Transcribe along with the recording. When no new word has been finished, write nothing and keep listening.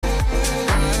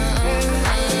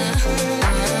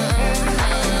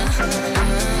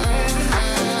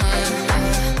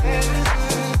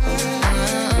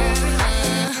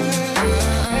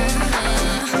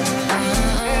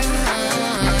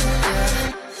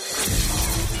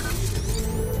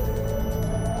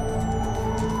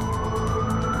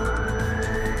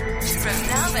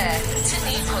to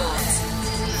Newport.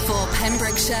 For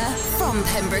Pembrokeshire, from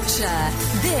Pembrokeshire,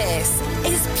 this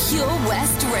is Pure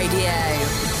West Radio.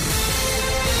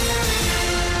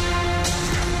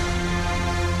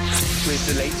 With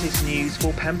the latest news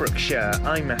for Pembrokeshire,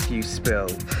 I'm Matthew Spill.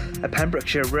 A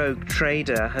Pembrokeshire rogue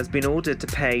trader has been ordered to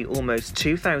pay almost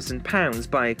 £2,000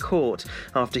 by a court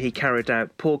after he carried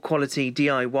out poor quality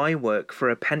DIY work for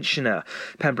a pensioner.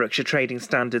 Pembrokeshire Trading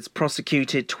Standards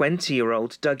prosecuted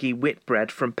 20-year-old Dougie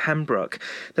Whitbread from Pembroke.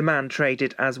 The man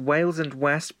traded as Wales and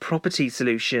West Property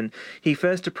Solution. He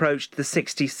first approached the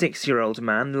 66-year-old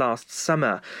man last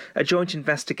summer. A joint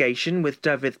investigation with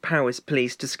Dyfed Powys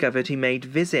Police discovered he made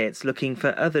visits looking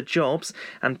for other jobs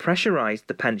and pressurised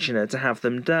the pensioner to have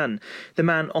them done. The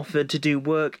man offered to do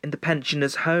work in the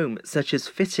pensioner's home, such as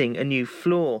fitting a new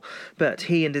floor, but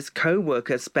he and his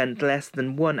co-worker spent less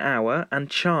than 1 hour and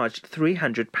charged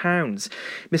 £300.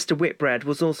 Mr Whitbread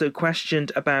was also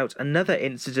questioned about another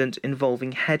incident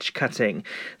involving hedge cutting.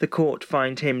 The court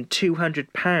fined him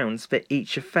 £200 for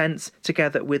each offence,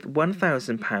 together with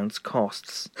 £1,000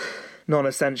 costs.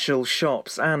 Non-essential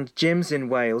shops and gyms in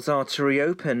Wales are to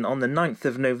reopen on the 9th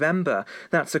of November.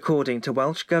 That's according to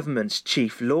Welsh Government's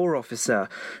Chief Law Officer.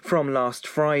 From last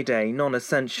Friday,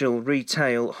 non-essential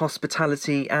retail,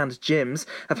 hospitality and gyms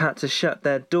have had to shut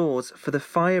their doors for the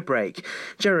fire break.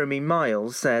 Jeremy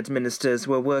Miles said ministers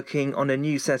were working on a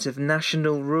new set of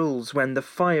national rules when the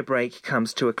fire break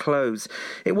comes to a close.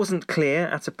 It wasn't clear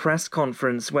at a press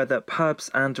conference whether pubs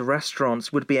and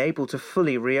restaurants would be able to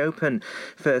fully reopen.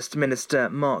 First Minister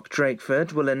Mark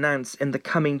Drakeford will announce in the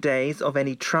coming days of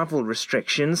any travel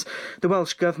restrictions. The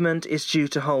Welsh Government is due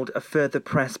to hold a further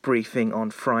press briefing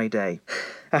on Friday.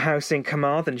 A house in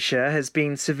Carmarthenshire has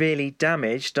been severely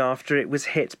damaged after it was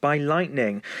hit by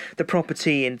lightning. The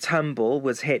property in Tumble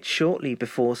was hit shortly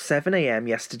before 7 a.m.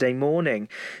 yesterday morning.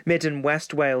 Mid and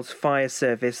West Wales Fire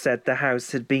Service said the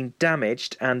house had been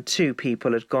damaged and 2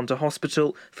 people had gone to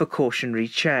hospital for cautionary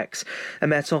checks. A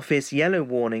Met Office yellow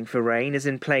warning for rain is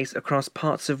in place across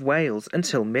parts of Wales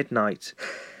until midnight.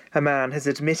 A man has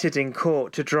admitted in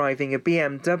court to driving a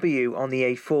BMW on the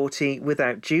A40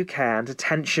 without due care and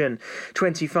attention.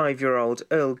 25-year-old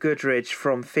Earl Goodridge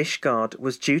from Fishguard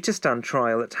was due to stand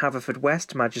trial at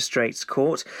Haverfordwest Magistrates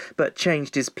Court, but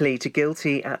changed his plea to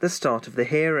guilty at the start of the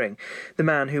hearing. The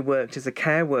man who worked as a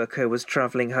care worker was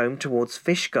travelling home towards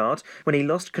Fishguard when he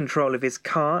lost control of his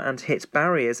car and hit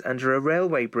barriers under a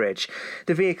railway bridge.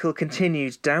 The vehicle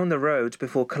continued down the road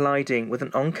before colliding with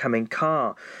an oncoming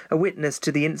car. A witness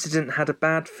to the incident had a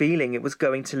bad feeling it was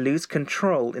going to lose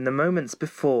control in the moments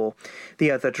before.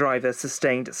 The other driver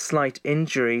sustained slight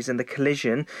injuries in the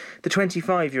collision. The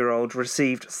 25-year-old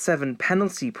received 7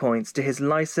 penalty points to his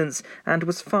licence and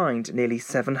was fined nearly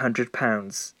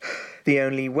 £700. The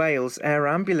only Wales air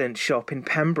ambulance shop in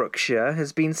Pembrokeshire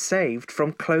has been saved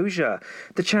from closure.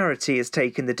 The charity has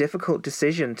taken the difficult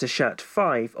decision to shut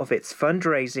 5 of its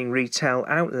fundraising retail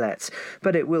outlets,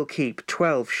 but it will keep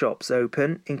 12 shops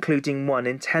open, including one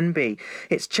in Tenby.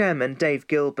 Its chairman, Dave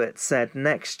Gilbert, said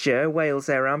next year Wales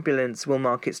Air Ambulance will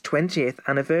mark its 20th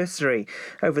anniversary.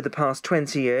 Over the past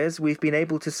 20 years, we've been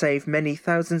able to save many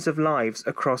thousands of lives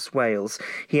across Wales.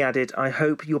 He added, "I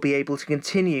hope you'll be able to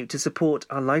continue to support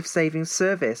our life-saving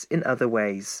service in other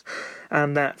ways."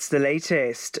 And that's the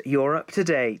latest. You're up to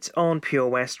date on Pure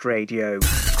West Radio.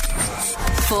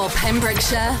 For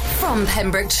Pembrokeshire, from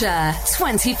Pembrokeshire,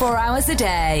 24 hours a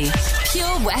day.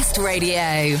 Pure West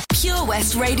Radio. Pure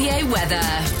West Radio weather.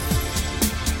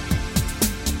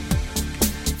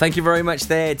 Thank you very much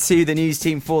there to the news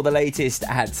team for the latest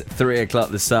at 3 o'clock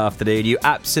this afternoon. You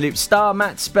absolute star,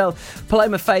 Matt Spell,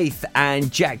 Paloma Faith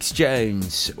and Jax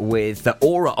Jones with the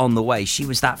Aura on the way. She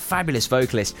was that fabulous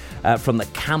vocalist from the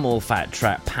Camel Fat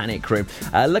track Panic Room.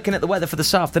 Looking at the weather for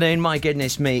this afternoon, my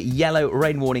goodness me, yellow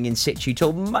rain warning in situ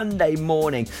till Monday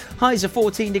morning. Highs of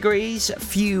 14 degrees,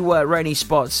 few rainy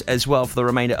spots as well for the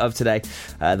remainder of today.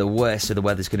 The worst of the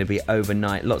weather's going to be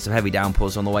overnight. Lots of heavy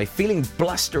downpours on the way. Feeling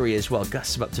blustery as well,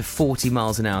 gusts of up to 40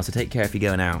 miles an hour, so take care if you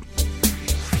go out.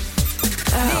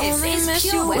 This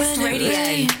is Pure West Radio.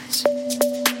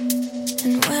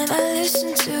 And when I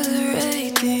listen to the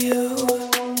radio,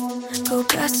 go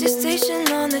past your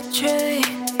station on the train,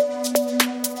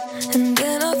 and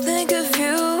then I'll think of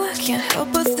you. I can't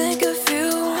help but think of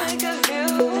you.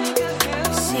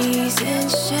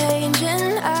 Seasons change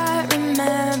and I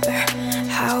remember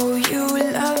how you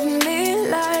loved me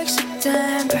like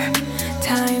September.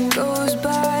 Time goes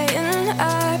by and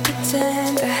I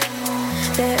pretend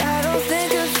that I don't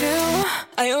think of you.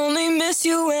 I only miss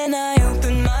you when I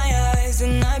open my eyes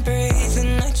and I breathe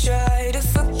and I try to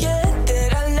forget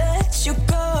that I let you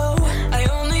go. I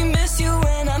only miss you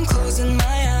when I'm closing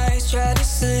my eyes.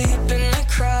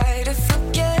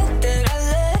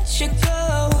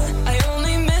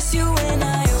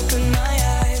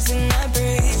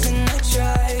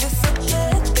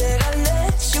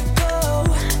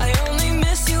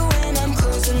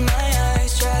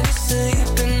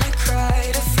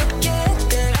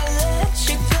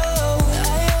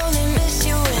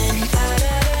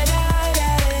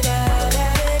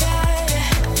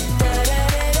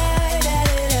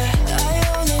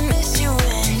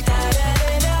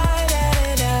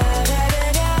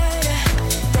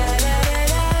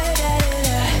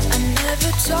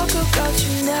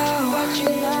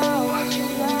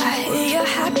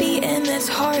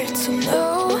 you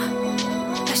know,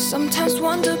 I sometimes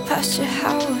wander past your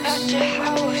house.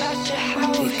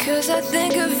 Because I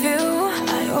think of you,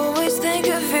 I always think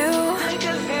of you.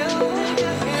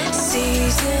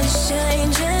 Seasons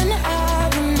change and I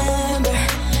remember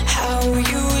how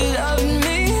you loved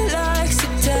me like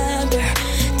September.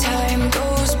 Time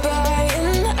goes by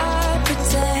and I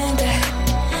pretend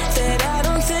that I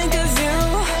don't think of you.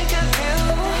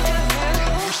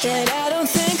 That I don't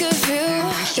think of you.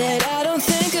 That I don't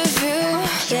think of you.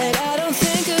 That I don't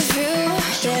think of you.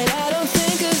 That I don't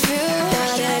think of you.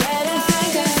 That I don't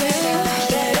think of you.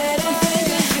 That I don't think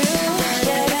of you.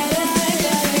 That I don't think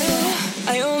of you. I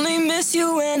only miss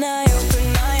you when I open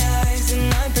my eyes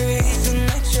and I breathe and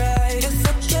I try to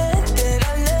forget that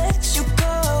I let you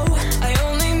go. I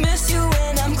only miss you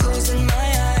when I'm closing my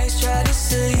eyes, try to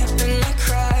sleep and I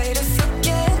cry to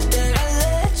forget that I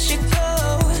let you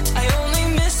go. I only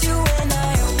miss you when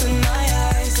I open my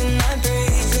eyes and I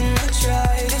breathe and I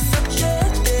try to forget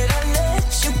that I let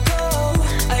you go.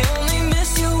 I only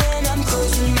miss you when I'm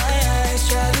closing my eyes,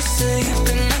 try to sleep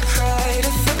and I cry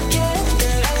to forget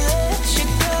that I let you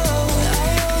go. I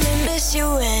only miss you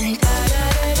when I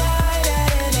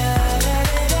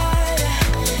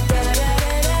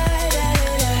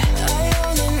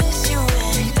only miss you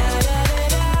when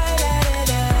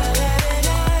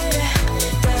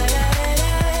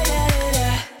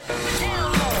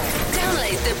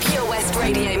Download the Pure West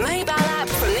Radio mobile app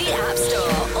from the App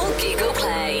Store or Google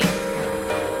Play.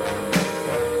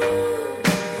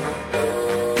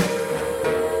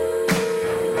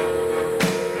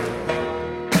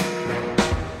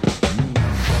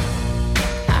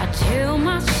 I tell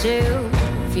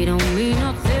myself you don't mean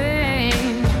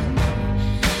nothing.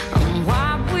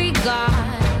 What we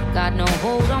got no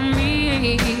hold on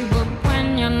me. But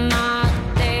when you're not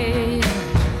there,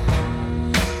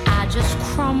 I just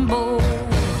crumble.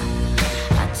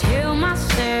 I tell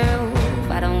myself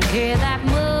I don't care that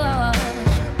much,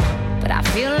 but I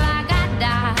feel like I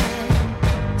die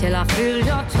till I feel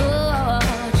your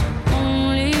touch.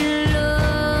 Only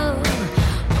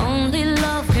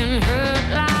love can hurt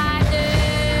like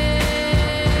this.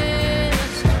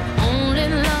 Only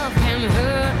love can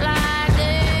hurt like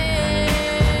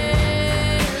this.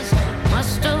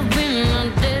 Must have been a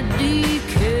deadly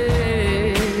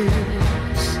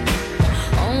kiss.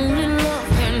 Only love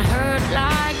can hurt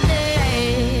like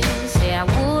this. Say I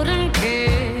wouldn't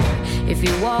care if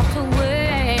you walked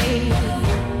away,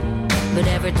 but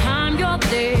every time you're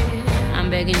there, I'm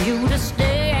begging you to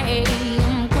stay.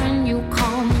 When you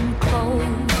come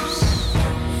close,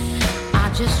 I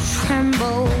just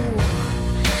tremble.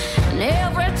 And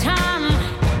every time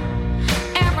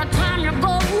you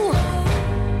go,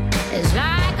 it's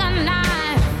like a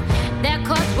knife that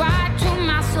cuts right to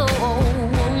my soul.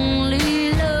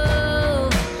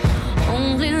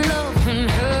 Only love can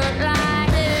hurt like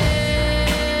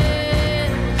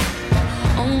this.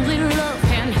 Only love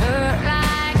can hurt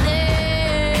like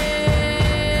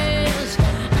this.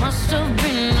 Must have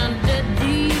been a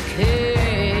deadly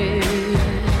kiss.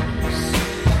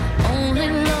 Only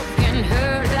love can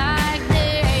hurt like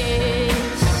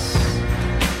this.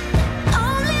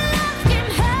 Only love can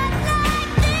hurt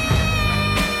like this.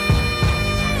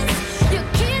 Your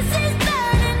kiss is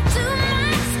burning to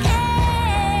my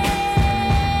skin.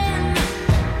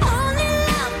 Only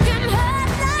love can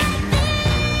hurt like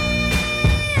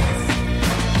this.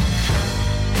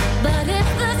 But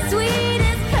it's the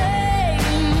sweetest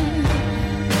pain,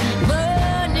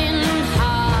 burning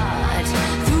hot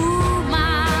through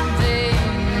my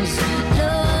veins.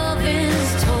 Love is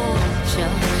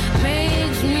torture,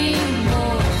 makes me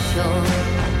more sure.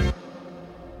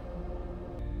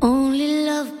 Only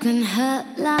love can hurt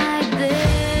like this.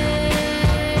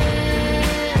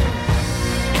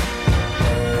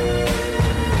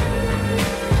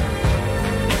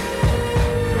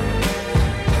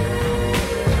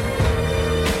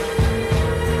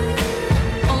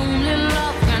 Only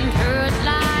love can hurt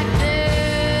like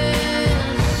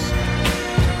this.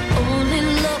 Only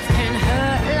love can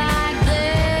hurt like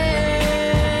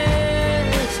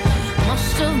this.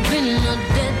 Must have been a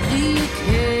deadly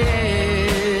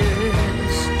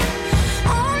kiss.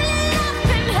 Only love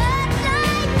can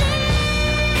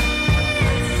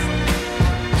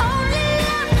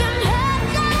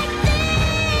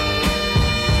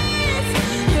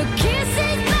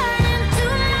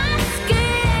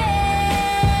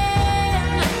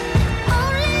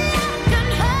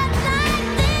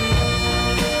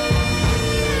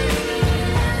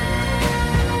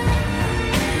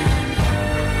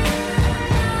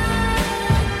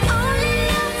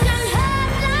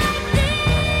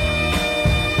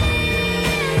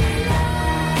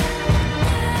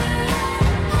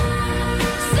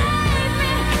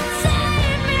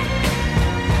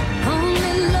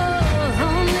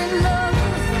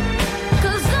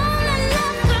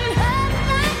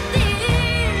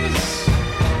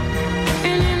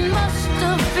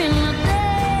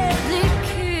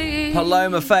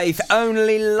Paloma Faith.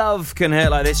 Only love can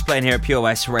hurt like this, playing here at Pure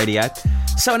West Radio.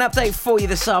 So an update for you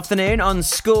this afternoon on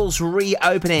schools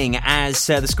reopening, as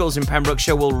the schools in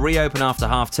Pembrokeshire will reopen after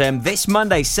half-term this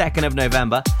Monday, 2nd of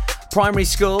November. Primary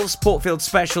schools, Portfield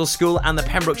Special School and the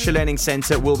Pembrokeshire Learning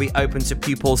Centre will be open to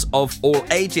pupils of all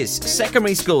ages.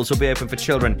 Secondary schools will be open for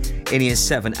children in years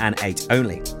 7 and 8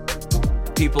 only.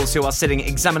 Pupils who are sitting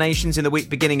examinations in the week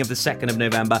beginning of the 2nd of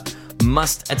November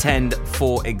must attend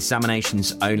for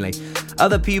examinations only.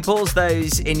 Other pupils,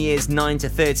 those in years 9 to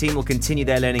 13, will continue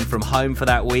their learning from home for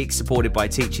that week, supported by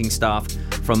teaching staff.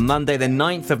 From Monday the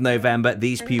 9th of November,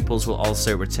 these pupils will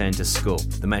also return to school.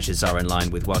 The measures are in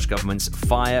line with Welsh Government's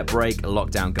fire break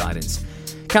lockdown guidance.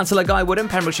 Councillor Guy Woodham,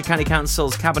 Pembrokeshire County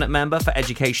Council's Cabinet Member for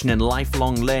Education and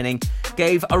Lifelong Learning,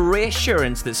 gave a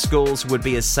reassurance that schools would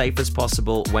be as safe as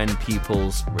possible when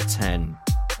pupils return.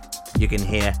 You can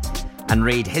hear and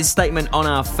read his statement on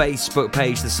our Facebook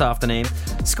page this afternoon.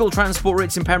 School transport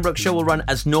routes in Pembrokeshire will run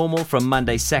as normal from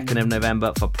Monday 2nd of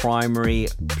November for primary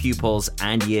pupils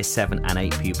and year 7 and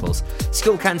 8 pupils.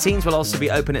 School canteens will also be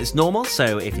open as normal,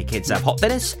 so if your kids have hot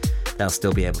dinners, they'll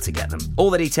still be able to get them. All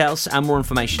the details and more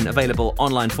information available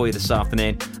online for you this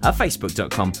afternoon at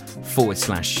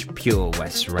facebook.com/Pure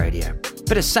West Radio.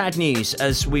 Bit of sad news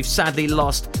as we've sadly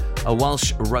lost a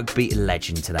Welsh rugby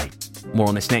legend today. More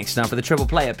on this next after the triple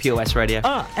play at Pure West Radio.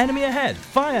 Enemy ahead.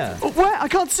 Fire. Oh, where? I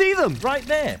can't see them. Right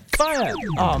there. Fire.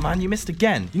 Oh, man, you missed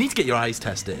again. You need to get your eyes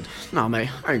tested. Nah, mate,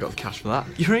 I ain't got the cash for that.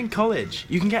 You're in college.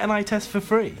 You can get an eye test for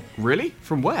free. Really?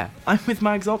 From where? I'm with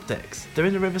Mags Optics. They're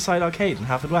in the Riverside Arcade in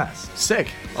Haverfordwest.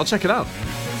 Sick. I'll check it out.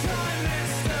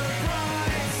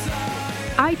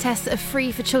 Eye tests are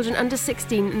free for children under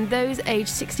 16 and those aged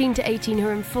 16 to 18 who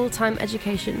are in full-time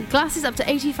education. Glasses up to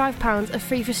 £85 are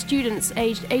free for students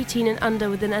aged 18 and under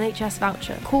with an NHS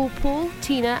voucher. Call Paul,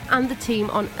 Tina and the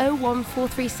team on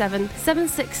 01437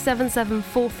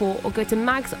 767744 or go to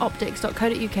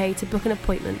magsoptics.co.uk to book an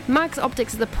appointment. Mags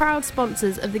Optics are the proud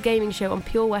sponsors of the gaming show on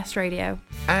Pure West Radio.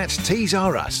 At Tees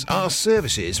R Us, our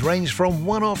services range from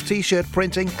one-off t-shirt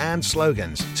printing and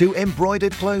slogans to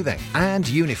embroidered clothing and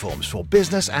uniforms for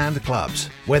business and clubs.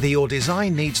 Whether your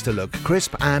design needs to look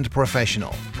crisp and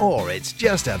professional, or it's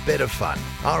just a bit of fun,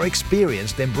 our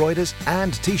experienced embroiders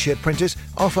and t-shirt printers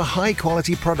offer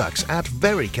high-quality products at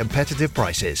very competitive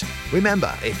prices.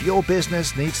 Remember, if your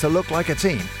business needs to look like a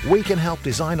team, we can help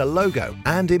design a logo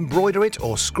and embroider it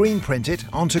or screen print it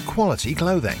onto quality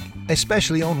clothing,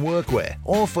 especially on workwear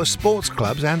or for sports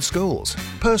clubs and schools.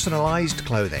 Personalised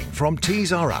clothing from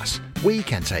Tees R Us. We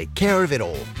can take care of it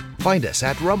all. Find us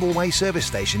at Rumbleway Service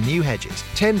Station, New Hedges,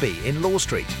 10B in Law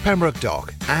Street, Pembroke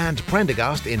Dock, and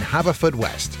Prendergast in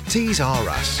Haverfordwest. Tees R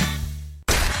Us.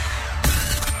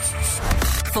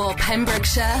 For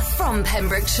Pembrokeshire, from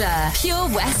Pembrokeshire, Pure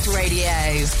West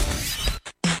Radio.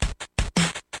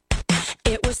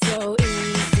 It was so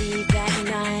easy that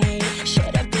night.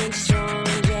 Should have been strong,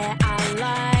 yeah, I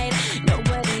lied.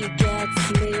 Nobody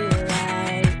gets me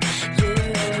like you.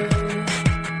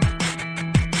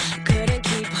 Couldn't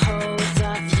keep hold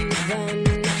of you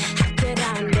then. How could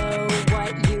I know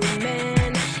what you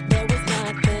meant? There was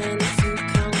nothing to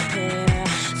compare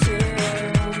to.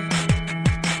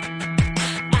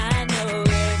 I know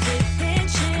everything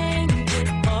changes,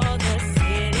 all the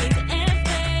cities and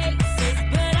faces,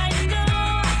 but I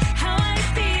know how I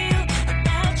feel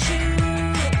about you.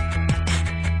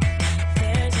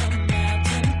 There's a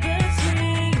mountain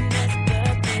between us,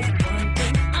 but there's one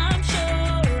thing I'm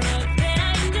sure of, that I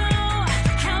know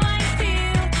how I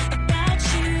feel about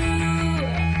you.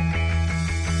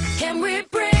 Can we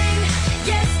bring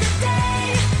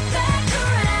yesterday back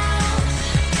around?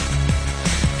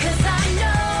 'Cause I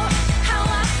know how I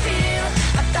feel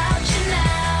about you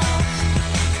now.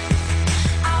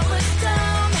 I was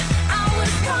dumb, I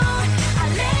was wrong, I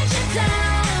let you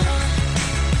down.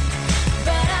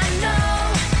 But I know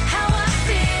how I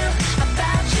feel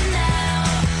about you now.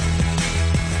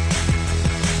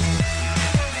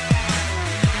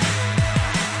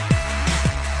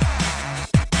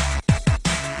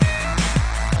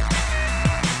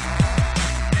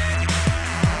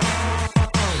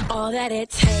 All that it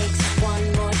takes,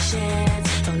 one more chance.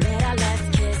 Don't let our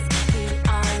last kiss be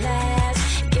our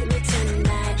last. Give me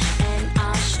tonight and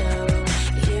I'll show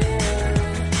you.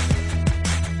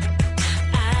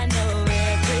 I know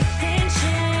everything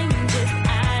changes, I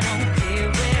don't care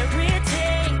where it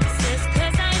takes us,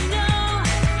 'cause I know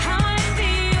how I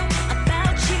feel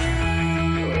about you.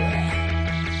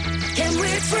 Can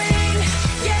we bring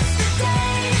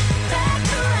yesterday back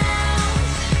around?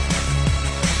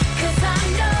 'Cause I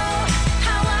know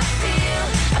how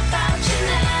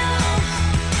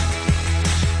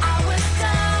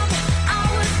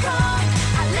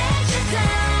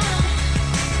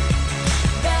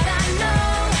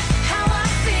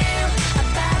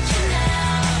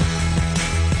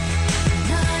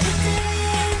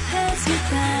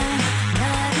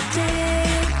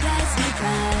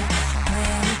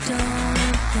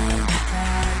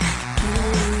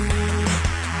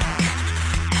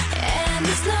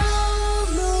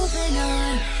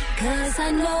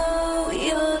know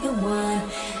you're the one,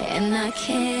 and I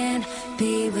can't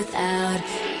be without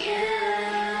you.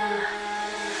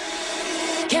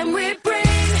 Can we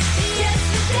bring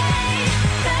yesterday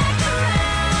back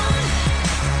around?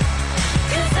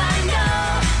 'Cause I know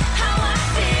how I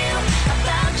feel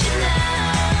about you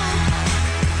now.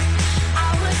 I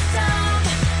was dumb,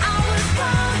 I was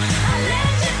wrong, I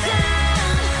let you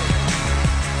down.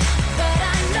 But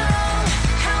I know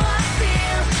how I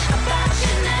feel about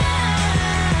you now.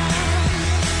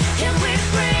 Can we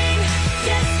bring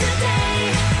yesterday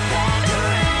back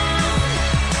around?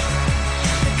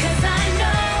 Because I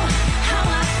know how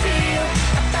I feel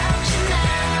about you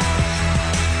now.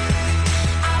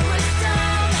 I was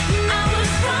dumb, I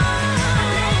was wrong, I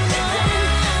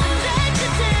let you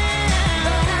down,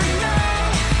 But I know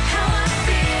how I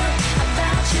feel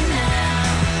about you now.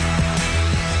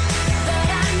 But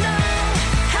I know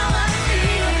how I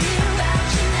feel about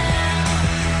you now.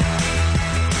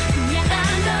 Yeah,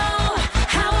 I know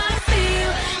how I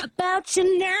feel about you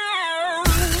now.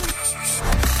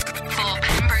 For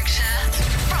Pembrokeshire,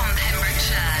 from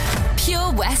Pembrokeshire. Pure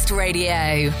West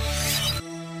Radio.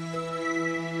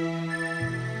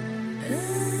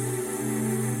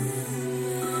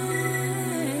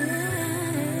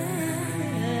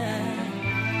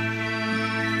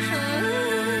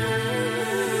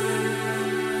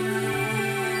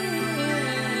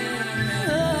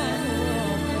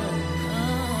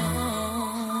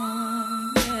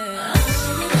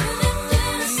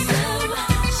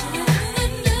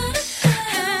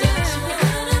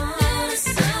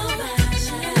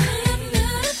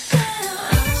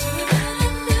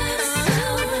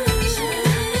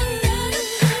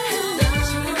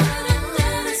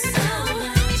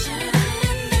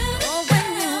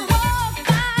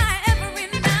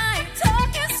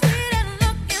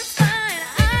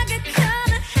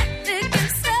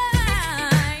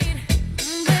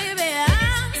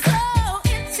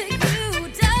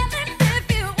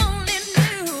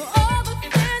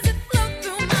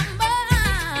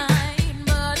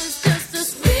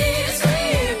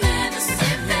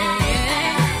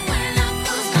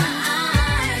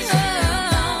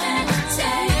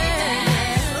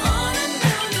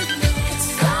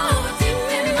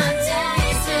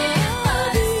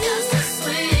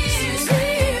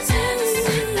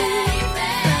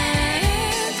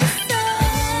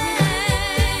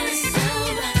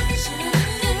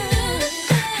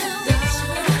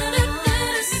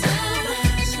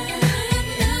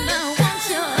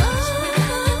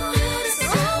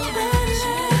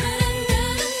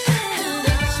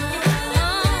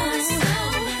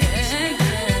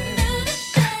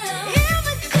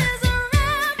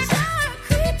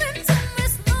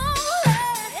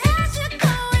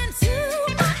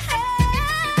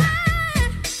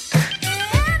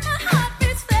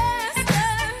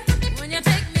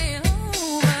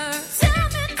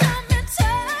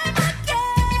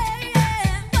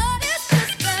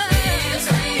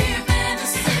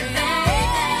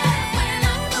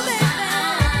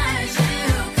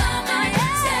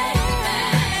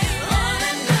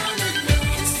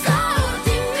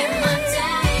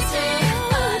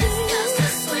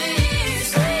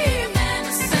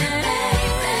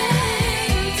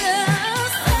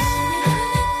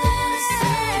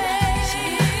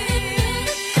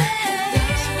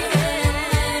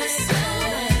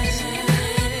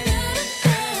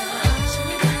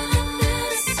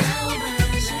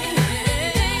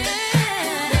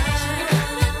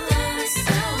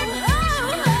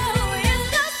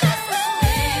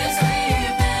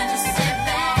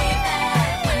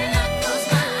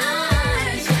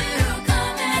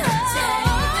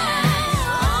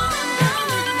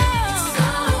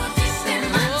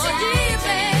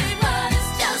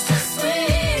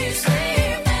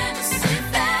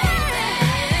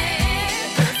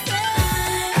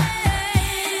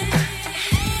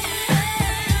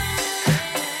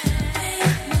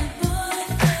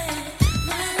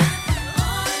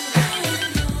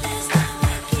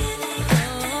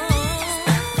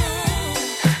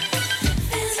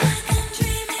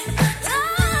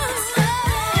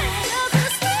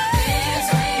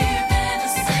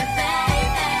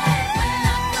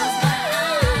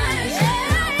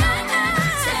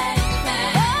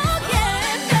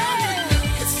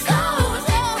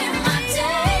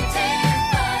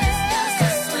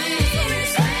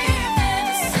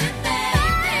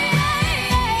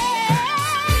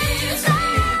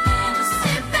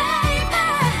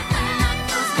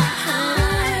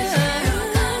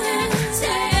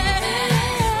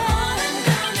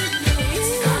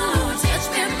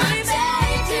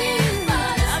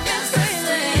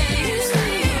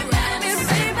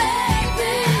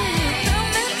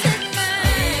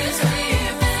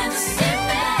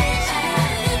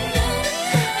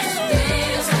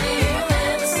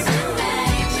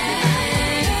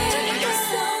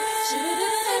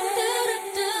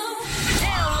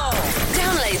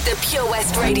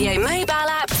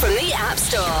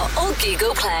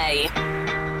 Google Play.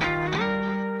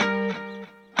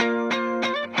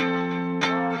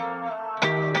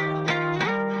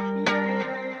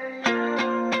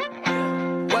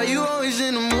 Why you always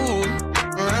in the mood?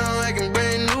 Around like I'm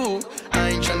brand new. I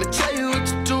ain't tryna tell you what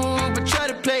to do, but try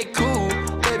to play cool.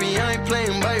 Baby, I ain't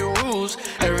playing by your rules.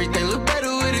 Everything look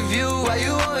better with a view. Why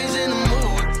you always in the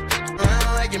mood?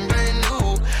 Around like I'm brand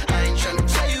new. I ain't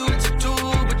tryna tell you what to do,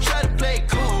 but try to play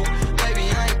cool.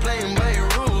 Baby, I ain't playing by your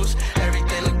rules.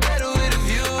 Everything look better with a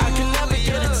view. I can never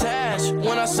get attached.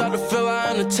 When I start to feel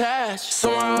I'm unattached,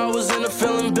 somehow I was in a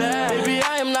feeling bad. Baby,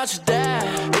 I am not your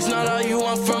dad. It's not all you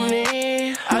want from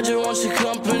me. I just want your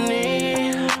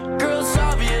company. Girl, it's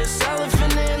obvious,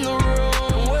 elephant in the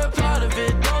room. We're part of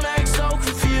it, don't act so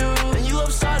confused. And you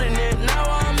love starting it, now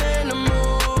I'm in the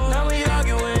mood. Now we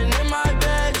arguing in my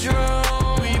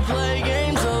bedroom. We play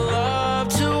games of love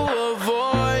to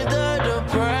avoid the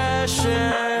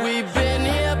depression. We've been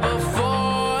here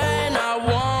before and I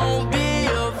won't be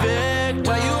a victim.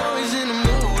 Why you always in the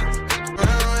mood?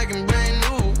 Around like I'm brand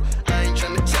new. I ain't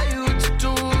tryna tell you what to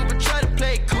do, but try to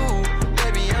play cool.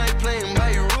 Baby, I ain't playing by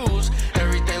your rules.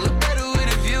 Everything look better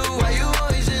with a view. Why you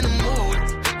always in the mood?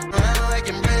 Around like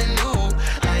I'm brand new.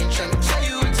 I ain't tryna tell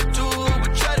you what to do,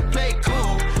 but try to play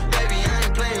cool. Baby, I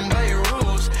ain't playing by your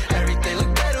rules. Everything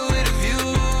look better with a view.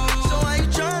 So why you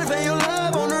tryna pay your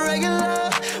love on the regular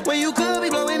when you could be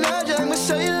blowing up just like my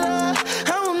cellular?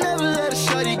 I will never let a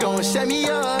shorty go and set me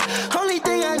up. Only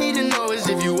thing I need to know is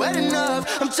if you wet enough.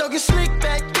 I'm talking slick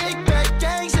back, kick back,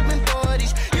 gang sipping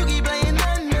 40s. You keep playing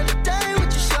another day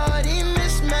with your shorty.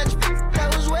 Mismatch,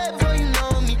 that was way before you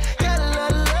know me. Got a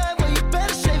lot of love, well you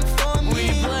better save it for me. We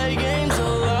play games of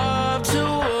love to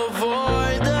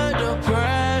avoid the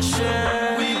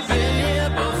depression. We've been here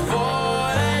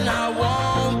before and I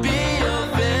won't be a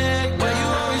victim. Why you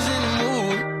always in the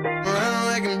mood? Around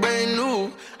like I'm brand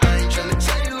new. I ain't tryna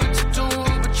tell you what to do,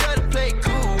 but try to play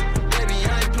cool. Baby, I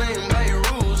ain't playing by your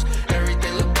rules.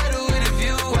 Everything look better with a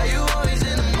view. Why you always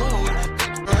in the mood?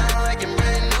 Around like I'm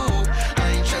brand new. I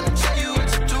ain't tryna tell you what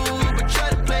to do, but try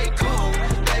to play cool.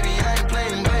 Baby, I ain't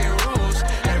playing by your rules.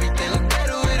 Everything look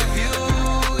better with a view.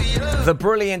 Yeah. The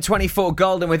brilliant 24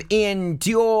 Golden with Ian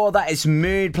Dior. That is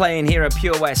Mood playing here at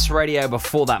Pure West Radio.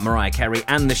 Before that, Mariah Carey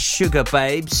and the Sugar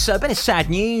Babes. So a bit of sad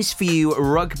news for you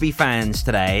rugby fans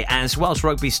today, as Welsh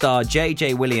rugby star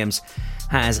JJ Williams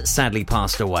has sadly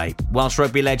passed away. Welsh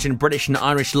rugby legend, British and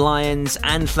Irish Lions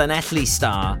and Llanelli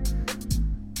star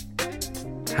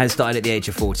has died at the age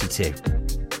of 42.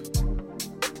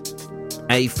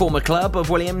 A former club of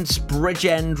Williams,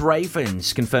 Bridgend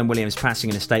Ravens, confirmed Williams' passing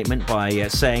in a statement by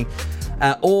saying,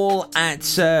 all at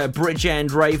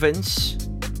Bridgend Ravens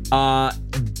are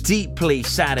deeply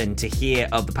saddened to hear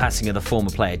of the passing of the former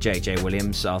player JJ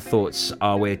Williams. Our thoughts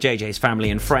are with JJ's family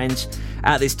and friends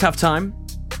at this tough time.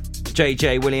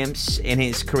 JJ Williams, in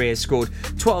his career, scored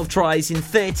 12 tries in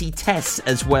 30 tests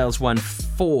as Wales won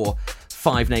 4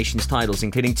 Five Nations titles,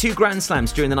 including 2 Grand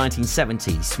Slams during the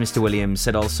 1970s. Mr. Williams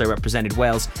had also represented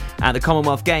Wales at the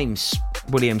Commonwealth Games.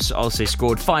 Williams also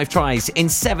scored 5 tries in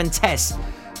 7 tests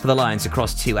for the Lions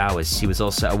across 2 hours. He was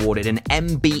also awarded an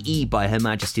MBE by Her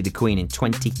Majesty the Queen in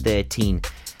 2013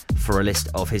 for a list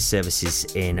of his services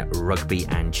in rugby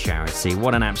and charity.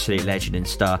 What an absolute legend and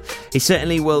star. He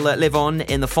certainly will live on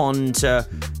in the fond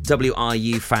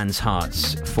WRU fans'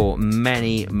 hearts for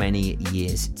many, many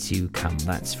years to come,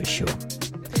 that's for sure.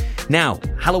 Now,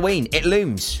 Halloween, it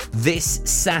looms. This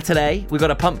Saturday, we've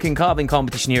got a pumpkin carving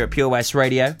competition here at Pure West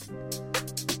Radio.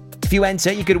 If you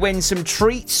enter, you could win some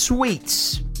treat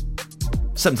sweets.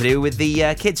 Something to do with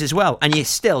the kids as well. And you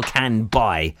still can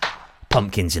buy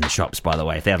pumpkins in the shops, by the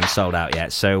way, if they haven't sold out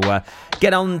yet. So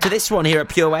get on to this one here at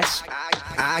Pure West.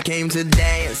 I came to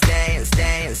dance, dance,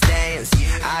 dance, dance.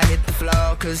 I hit the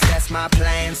floor cause that's my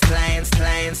plans.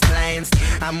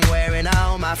 I'm wearing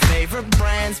all my favorite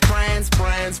brands.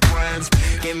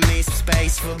 Give me some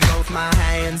space for both my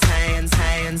hands.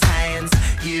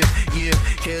 You,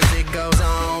 cause it goes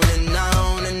on and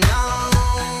on and on.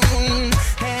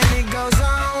 And it goes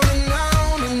on and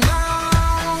on and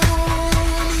on.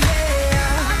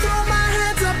 Yeah, I throw my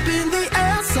hands up in the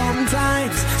air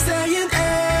sometimes, saying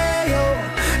ayo,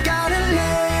 gotta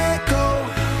let go.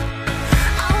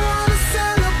 I wanna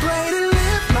celebrate and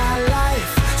live my life,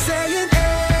 saying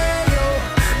ayo,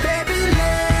 baby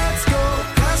let's go.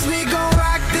 Cause we gon'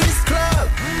 rock this club,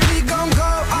 we gon'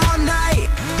 go all night.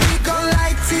 We gon'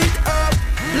 light it up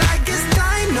like it's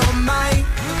dynamite.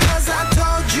 Cause I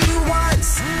told you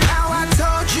once, now I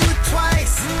told you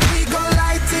twice. We gon'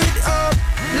 light it up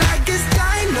like it's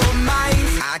dynamite.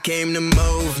 I came to move.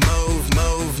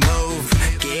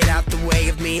 Get out the way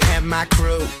of me and my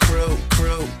crew.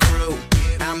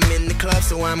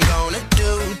 So I'm gonna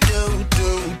do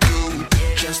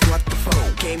just what the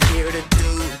folk came here to do.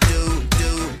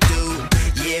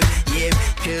 Yep,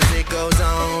 'cause it goes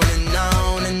on and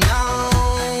on and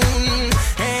on.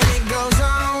 And it goes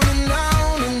on and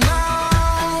on and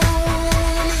on.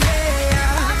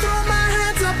 Yeah, I throw my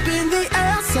hands up in the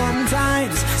air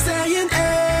sometimes, saying,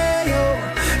 ayo,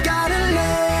 gotta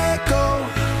let go.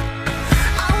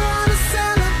 I wanna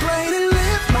celebrate and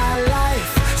live my life,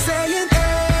 saying,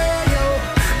 ayo,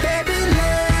 baby,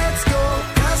 let's go.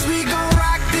 'Cause we gon'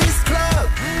 rock this club,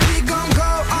 we gon'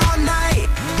 go all night,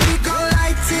 we gon'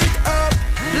 light it up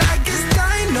like it's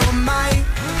dynamite.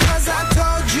 'Cause I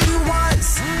told you once,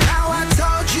 now I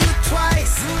told you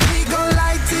twice, we gon'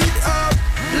 light it up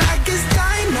like it's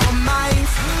dynamite.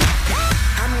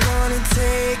 I'm gonna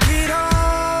take it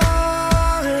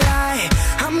all,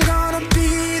 I'm gonna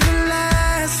be the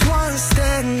last one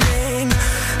standing,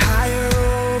 higher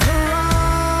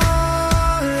overall,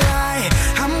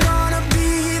 I'm gonna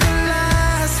be the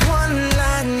last one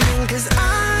landing. 'Cause I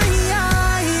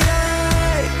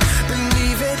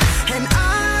believe it, and I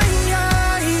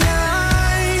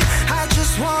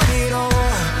just want it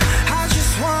all, I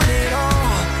just want it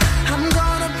all. I'm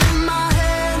gonna put my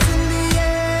hands in the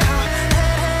air,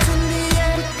 hands in the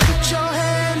air, put your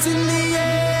hands in the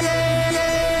air.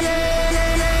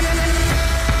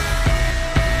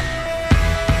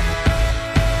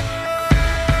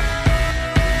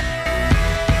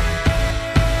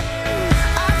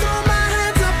 I throw my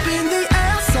hands up in the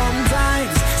air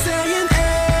sometimes, saying,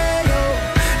 ayo,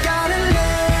 gotta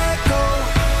let go.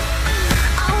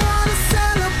 I wanna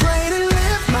celebrate and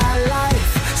live my life,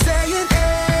 saying,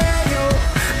 ayo,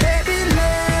 baby,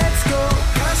 let's go.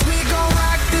 'Cause we gon'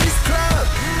 rock this club,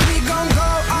 we gon' go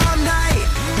all night,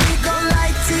 we gon'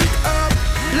 light it up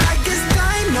like it's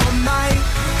dynamite.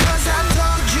 'Cause I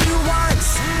told you once,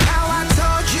 now I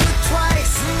told you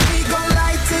twice, we gon'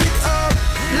 light it up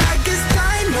like it's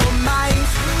dynamite.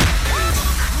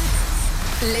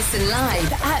 Listen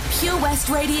live at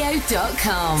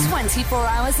purewestradio.com. 24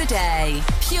 hours a day.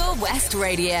 Pure West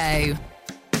Radio.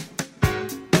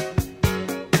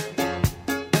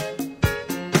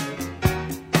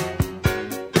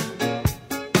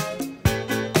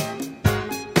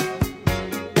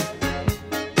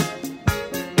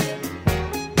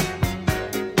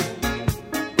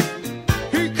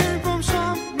 He came from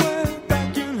somewhere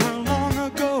back in how long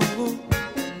ago.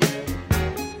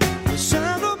 The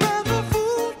sentimental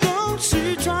fool don't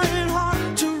see, trying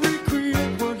hard to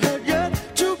recreate what had yet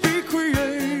to be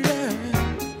created.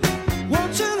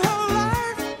 Once in her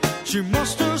life, she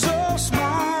musters a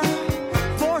smile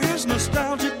for his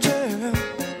nostalgic tale.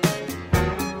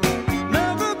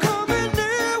 Never coming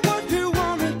near what he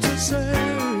wanted to say,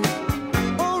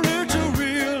 only to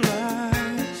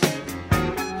realize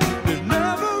it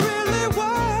never really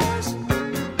was.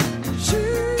 She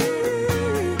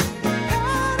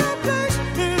had a place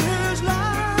in his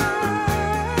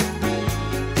life.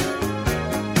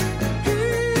 He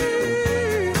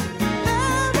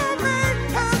never made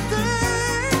her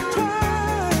think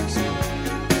twice.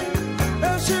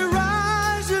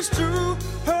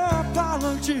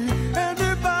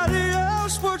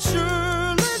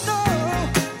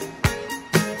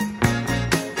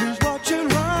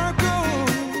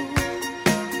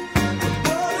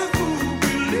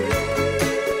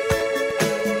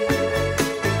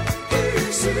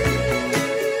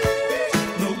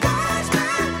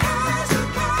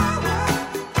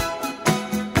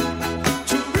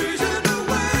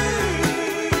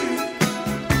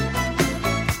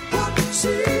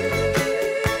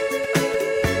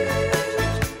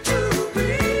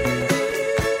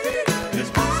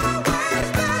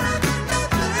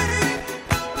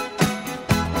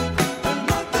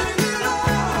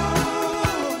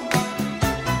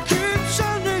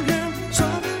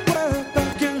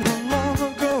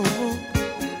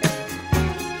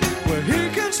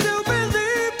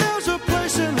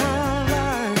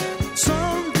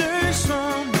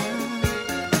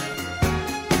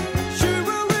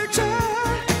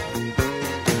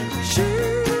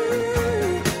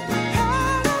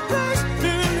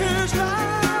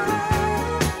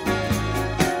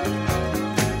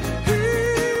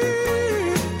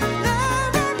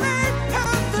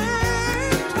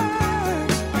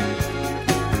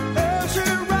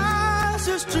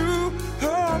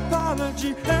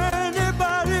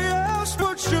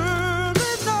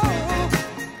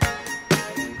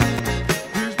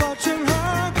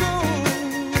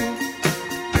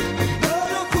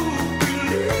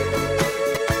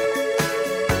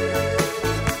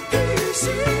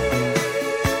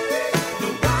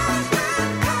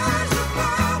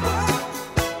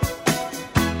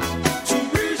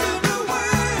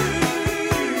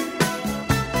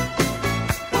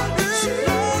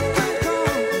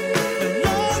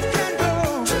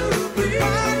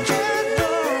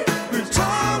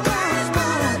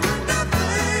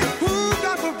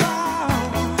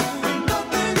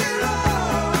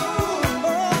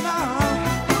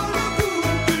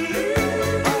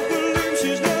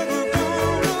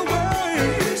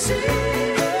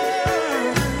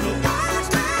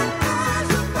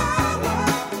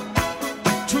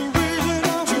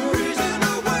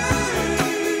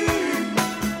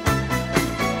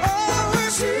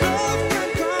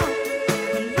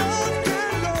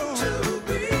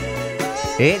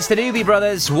 It's the Doobie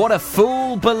Brothers, What a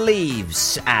Fool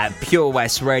Believes, at Pure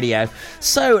West Radio.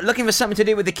 So, looking for something to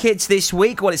do with the kids this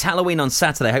week? Well, it's Halloween on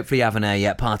Saturday. Hopefully you're having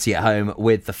a party at home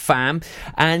with the fam.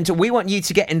 And we want you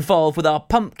to get involved with our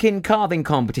pumpkin carving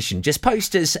competition. Just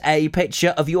post us a picture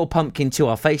of your pumpkin to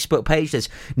our Facebook page. There's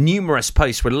numerous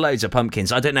posts with loads of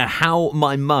pumpkins. I don't know how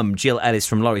my mum, Jill Ellis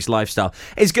from Laurie's Lifestyle,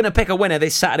 is going to pick a winner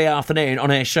this Saturday afternoon on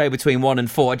her show between 1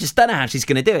 and 4. I just don't know how she's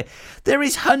going to do it. There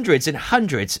is hundreds and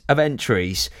hundreds of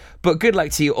entries. But good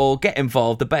luck to you all. Get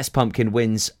involved. The best pumpkin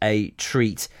wins a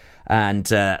treat. And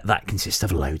that consists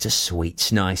of loads of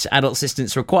sweets. Nice. Adult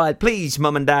assistance required, please,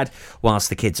 mum and dad, whilst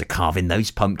the kids are carving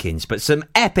those pumpkins. But some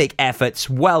epic efforts.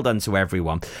 Well done to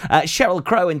everyone. Sheryl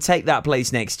Crow and Take That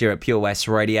Place next year at Pure West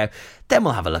Radio. Then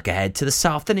we'll have a look ahead to this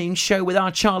afternoon show with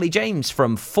our Charlie James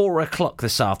from 4 o'clock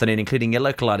this afternoon, including your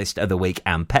local artist of the week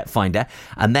and Pet Finder.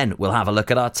 And then we'll have a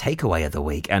look at our takeaway of the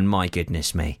week. And my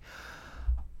goodness me.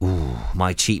 Ooh,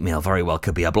 my cheat meal very well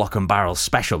could be a block and barrel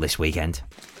special this weekend.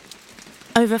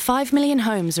 Over 5 million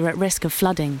homes are at risk of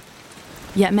flooding,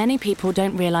 yet many people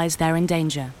don't realise they're in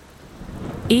danger.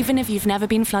 Even if you've never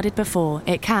been flooded before,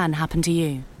 it can happen to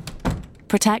you.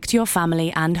 Protect your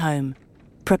family and home.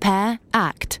 Prepare,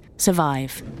 act,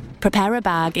 survive. Prepare a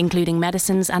bag including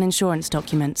medicines and insurance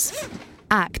documents.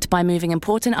 Act by moving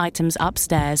important items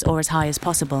upstairs or as high as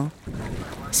possible.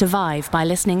 Survive by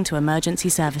listening to emergency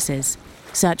services.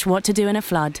 Search what to do in a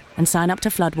flood and sign up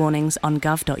to flood warnings on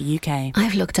gov.uk.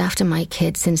 I've looked after my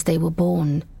kids since they were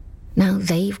born. Now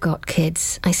they've got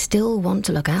kids. I still want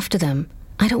to look after them.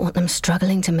 I don't want them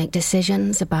struggling to make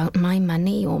decisions about my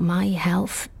money or my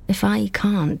health if I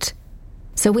can't.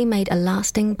 So we made a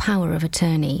lasting power of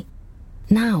attorney.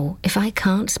 Now, if I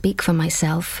can't speak for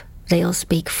myself, they'll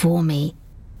speak for me.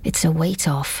 It's a weight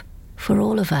off for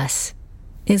all of us,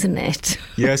 isn't it?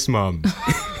 Yes, Mum.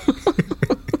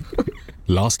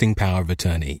 Lasting power of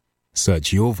attorney.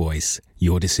 Search your voice,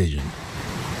 your decision.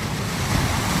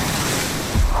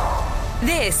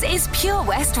 This is Pure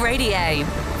West Radio.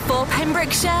 For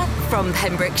Pembrokeshire, from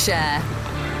Pembrokeshire.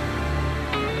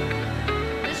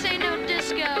 This ain't no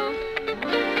disco.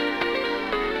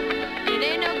 It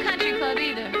ain't no country club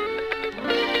either.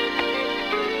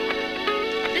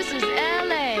 This is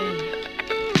LA.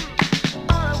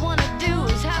 All I wanna do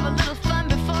is have a little fun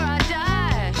before I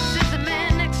die. Sits a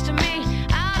man next to me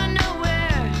out of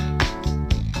nowhere.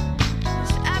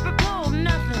 It's apropos of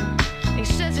nothing. He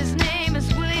says his name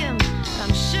is William.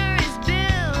 I'm sure he's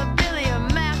Bill or Billy or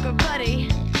Mac or Buddy.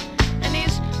 And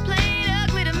he's played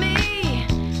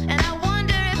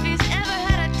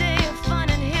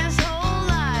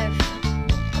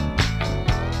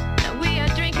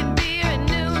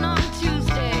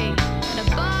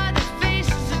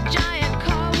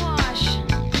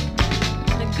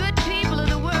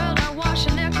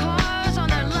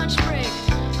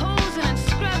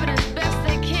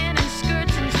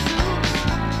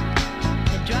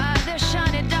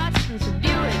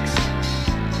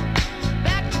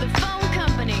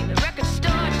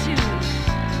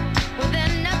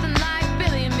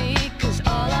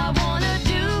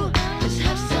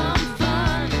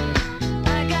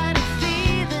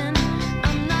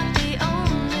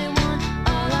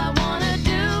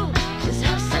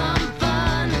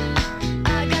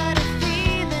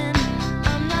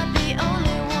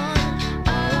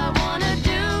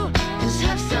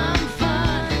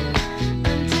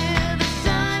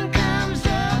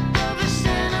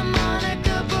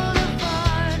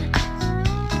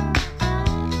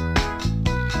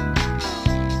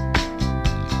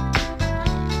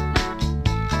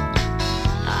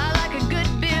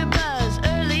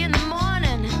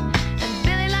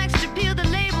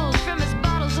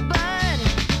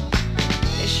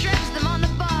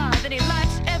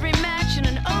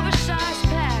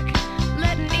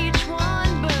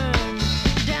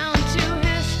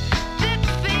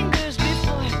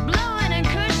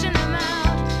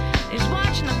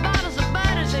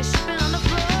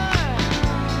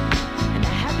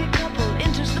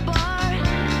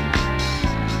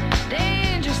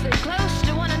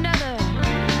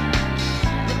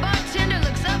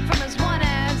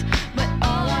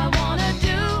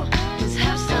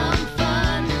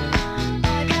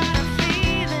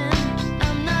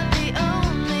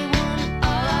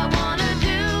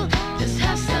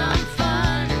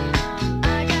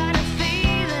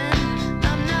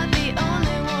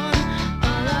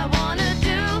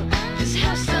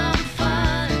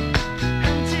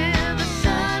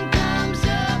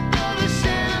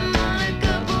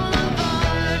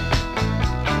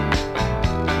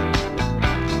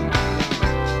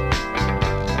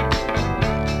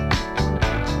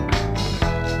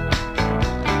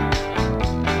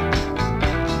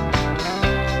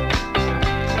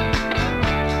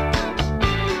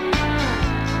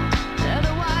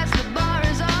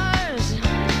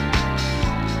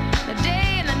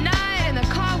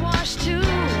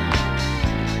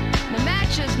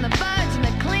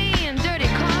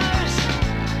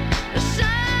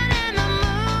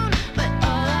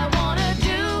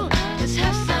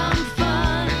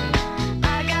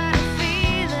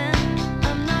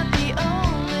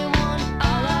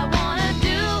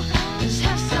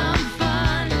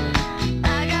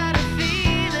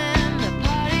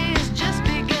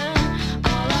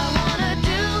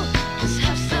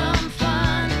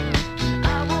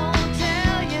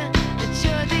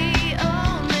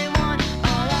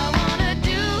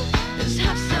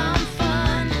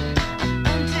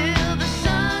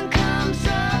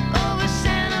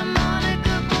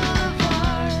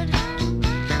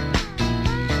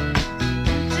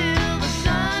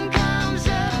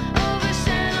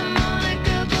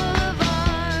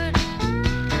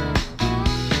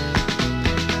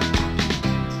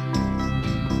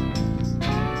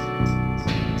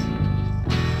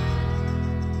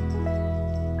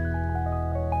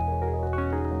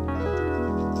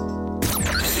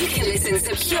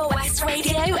to Pure West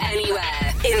Radio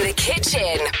anywhere. In the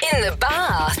kitchen, in the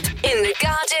bath, in the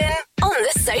garden, on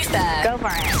the sofa. Go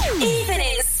for it. Even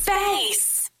in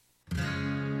space.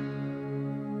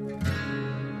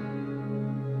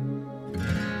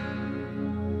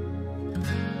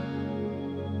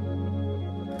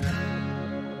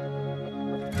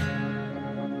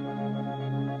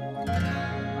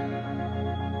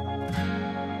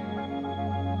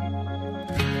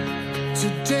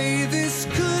 Today this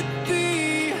could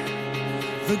be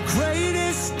the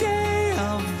greatest day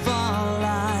of our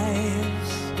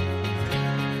lives.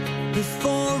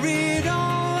 Before it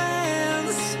all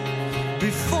ends,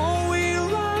 before we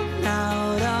run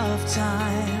out of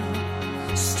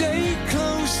time, stay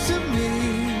close to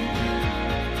me.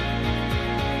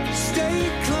 Stay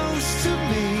close to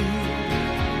me.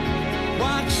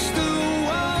 Watch the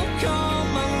world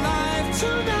come alive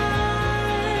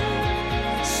tonight.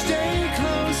 Stay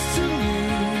close to me.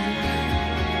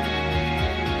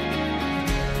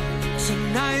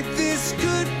 Tonight this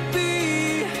could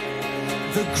be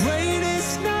the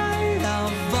greatest night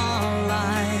of our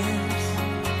lives.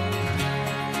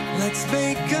 Let's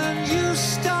make a new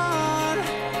start.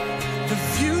 The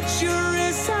future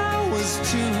is ours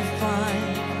to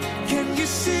find. Can you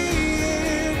see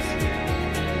it?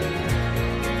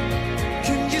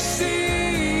 Can you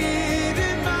see it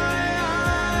in my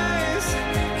eyes?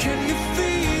 Can you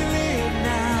feel it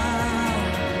now?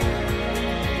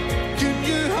 Can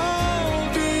you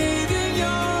hold it in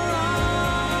your arms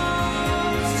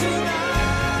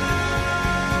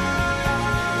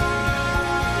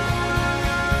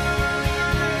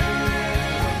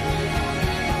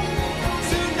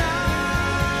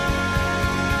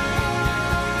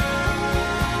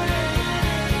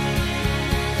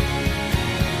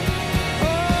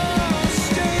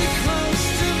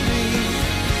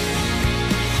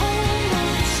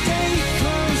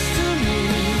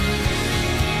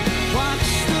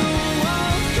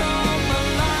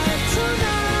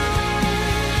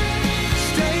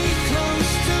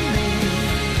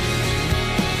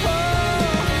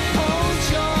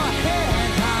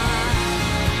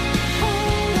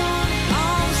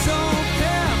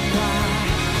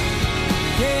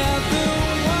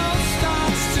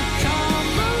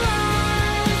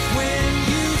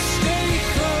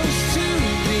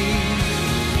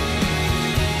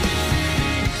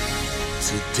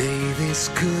Today this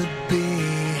could be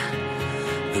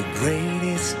the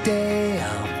greatest day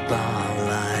of our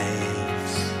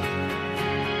lives.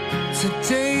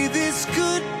 Today this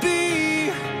could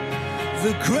be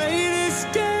the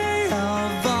greatest day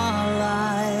of our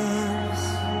lives.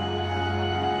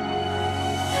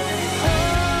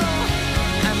 Oh,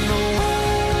 and the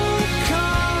world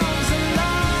comes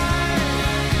alive,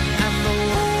 and the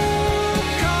world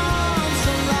comes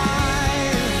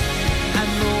alive,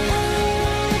 and the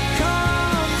world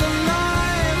comes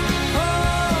alive. Oh,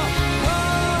 oh,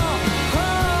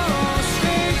 oh,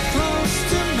 stay close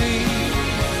to me.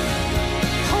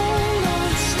 Hold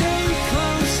on, stay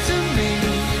close to me.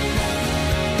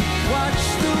 Watch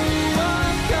the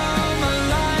world come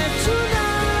alive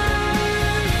tonight.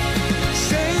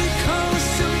 Stay close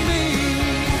to me.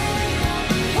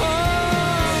 Oh,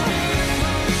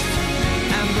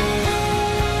 and the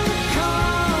world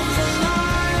comes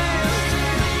alive,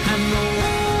 and the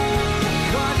world,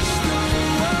 watch the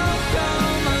world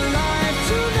come alive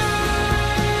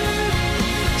tonight.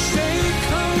 Stay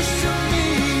close to me.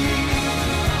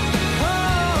 Oh.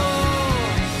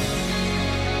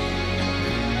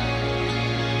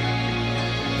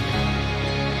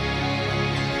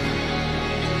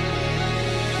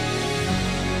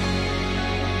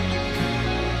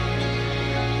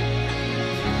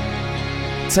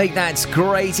 Take That's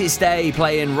Greatest Day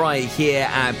playing right here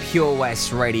at Pure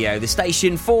West Radio, the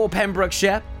station for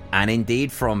Pembrokeshire. And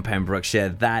indeed from Pembrokeshire,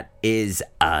 that is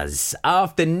us.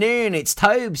 Afternoon, it's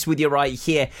Tobes with you right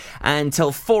here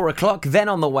until 4 o'clock. Then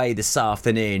on the way this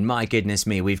afternoon, my goodness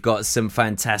me, we've got some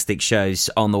fantastic shows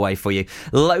on the way for you.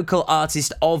 Local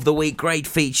Artist of the Week, great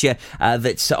feature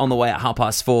that's on the way at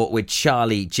 4:30 with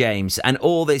Charlie James. And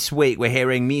all this week, we're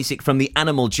hearing music from the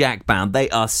Animal Jack Band. They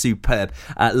are superb.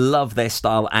 Love their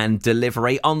style and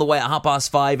delivery. On the way at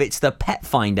 5:30, it's the Pet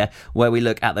Finder, where we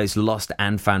look at those lost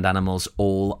and found animals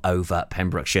all over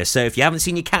Pembrokeshire. So if you haven't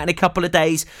seen your cat in a couple of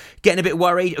days, getting a bit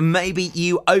worried, maybe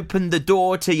you opened the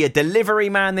door to your delivery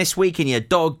man this week and your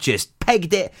dog just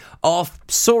pegged it off,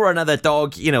 saw another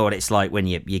dog. You know what it's like when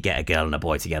you get a girl and a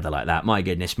boy together like that. My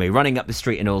goodness me, running up the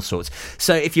street and all sorts.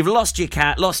 So if you've lost your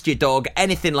cat, lost your dog,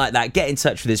 anything like that, get in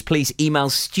touch with us. Please email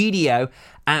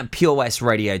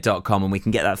studio@purewestradio.com and we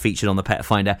can get that featured on the Pet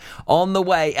Finder on the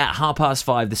way at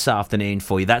 5:30 this afternoon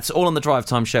for you. That's all on the Drive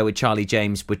Time Show with Charlie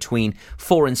James between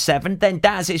 4 and 7. Then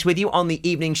Daz is with you on the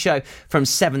evening show from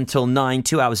 7 till 9.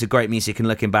 2 hours of great music and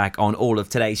looking back on all of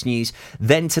today's news.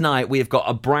 Then tonight we have got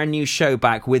a brand new show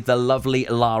back with the lovely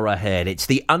Lara Heard. It's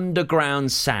the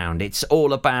underground sound. It's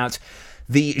all about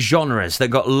the genres that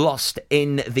got lost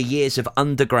in the years of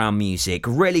underground music.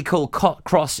 Really cool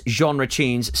cross-genre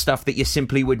tunes, stuff that you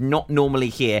simply would not normally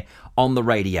hear on the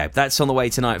radio. That's on the way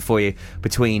tonight for you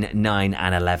between 9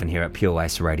 and 11 here at Pure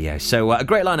West Radio. So a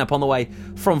great lineup on the way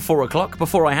from 4 o'clock.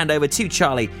 Before I hand over to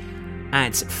Charlie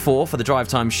at 4 for the Drive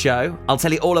Time Show, I'll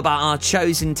tell you all about our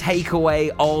chosen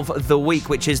takeaway of the week,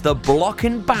 which is the Block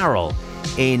and Barrel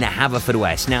in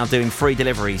Haverfordwest. Now doing free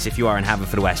deliveries if you are in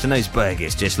Haverfordwest, and those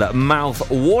burgers just look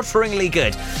mouth-wateringly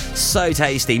good. So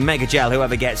tasty. Mega gel,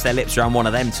 whoever gets their lips around one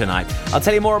of them tonight. I'll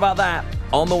tell you more about that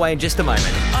on the way in just a moment.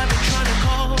 I've been trying to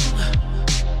call.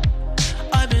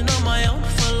 I've been on my own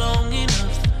for long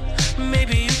enough.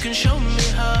 Maybe you can show me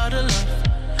how to love.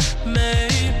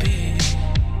 Maybe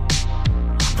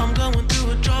I'm going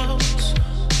through a drought.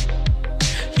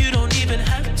 You don't even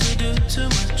have to do too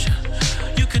much.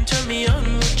 You can turn me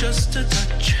on with just a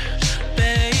touch,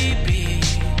 baby.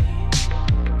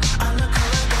 I look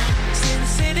around, since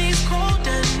city's cold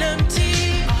and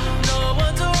empty. No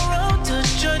one's around to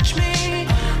judge me.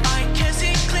 I can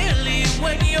see clearly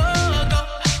when you're gone.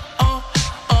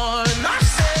 And I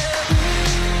said, ooh,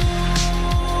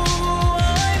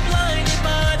 I'm blinded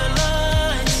by the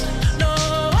lights. No,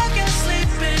 I can't sleep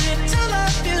until I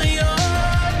feel your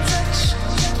touch.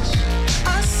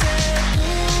 I said,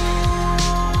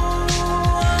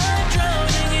 ooh, I'm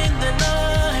drowning in the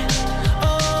night.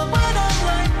 Oh, when I'm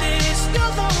like this,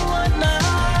 you're the one I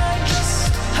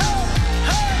trust. Hey,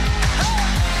 hey, hey.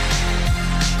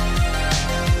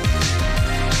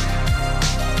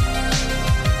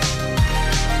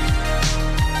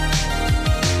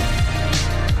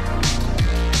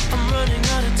 I'm running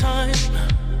out of time,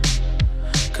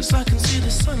 'cause I can see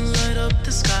the sun light up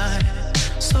the sky.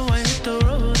 So I hit the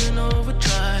road in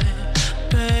overdrive,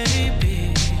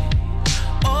 baby.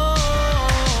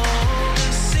 Oh,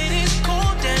 the city's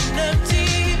cold and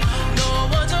empty. No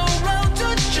one's around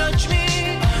to judge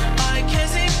me. I can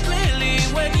see clearly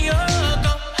when you're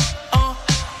gone.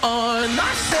 And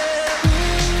I said,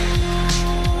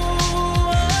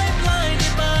 ooh, I'm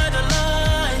blinded by the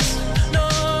lights. No,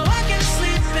 I can't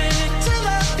sleep until I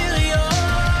feel your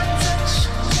touch.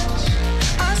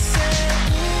 I said,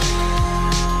 ooh,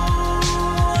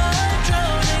 I'm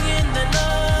drowning in the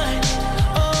night.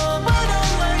 Oh, when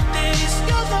I'm like this,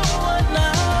 you're the one I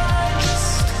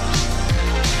trust.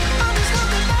 I'm just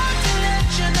coming back to let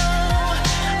you know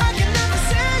I can never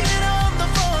say it on the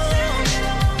phone.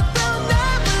 They'll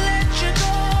never let you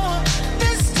go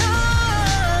this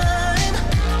time.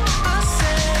 I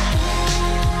said,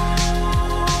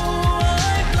 ooh,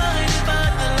 I'm blinded by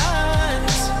the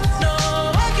lights. No,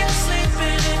 I can't sleep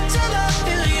until I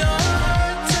feel your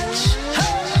touch.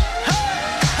 Hey, hey,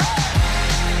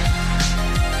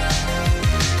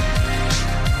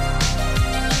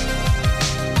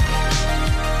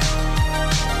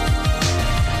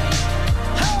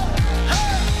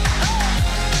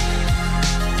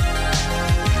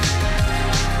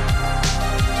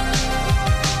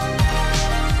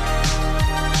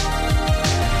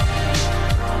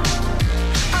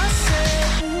 I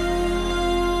said,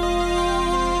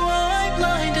 ooh, I'm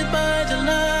blinded by the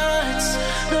lights.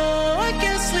 No, I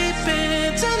can't sleep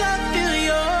until I feel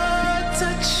your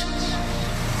touch.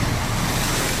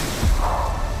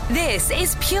 This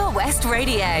is Pure West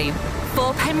Radio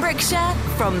for Pembrokeshire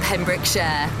from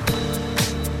Pembrokeshire.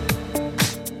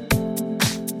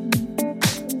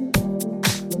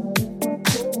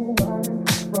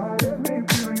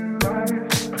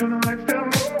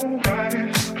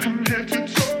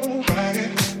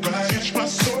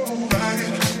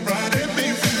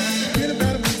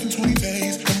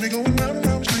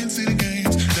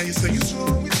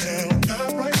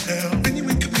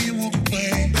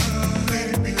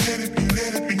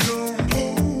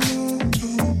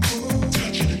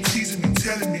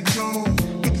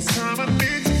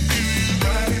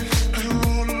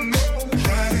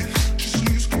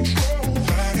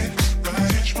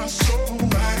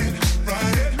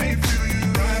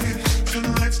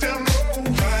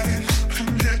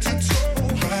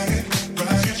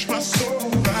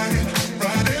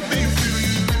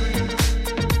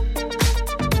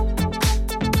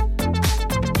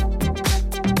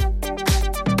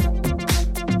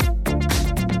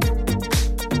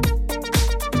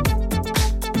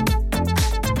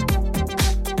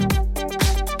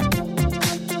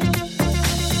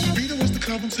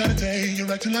 Saturday.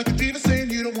 You're acting like a diva saying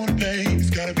you don't wanna play.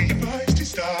 It's gotta be your feisty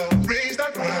style. Raise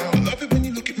that ground. I love it when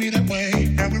you look at me that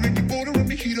way. Now we're in your border and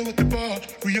mojito at the bar.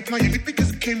 Reapply your lip because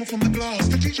it came off from the glass.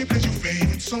 The DJ plays your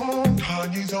favorite song.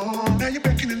 Kanye's on. Now you're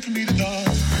beckoning for me to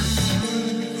dance.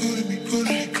 Put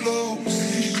me close.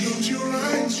 Close your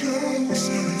eyes, you're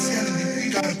telling me we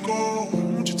gotta go.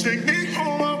 Won't you take me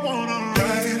home? I wanna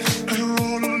ride it. And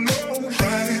roll alone.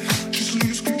 Ride it. Just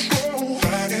lose control.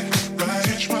 Ride it.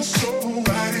 Catch my soul.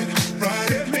 Ride it.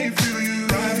 Let me feel you.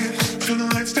 Ride it. Turn the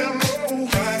lights down low.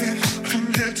 Ride it.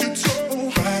 From head to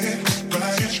toe. Ride it.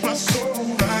 Catch my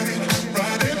soul. Ride it.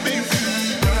 Let me feel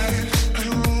you. Ride it. And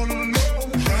roll alone.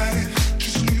 Ride it.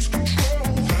 Just lose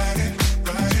control. Ride it.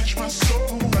 Catch my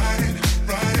soul. Ride it.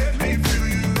 Let me feel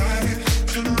you. Ride it.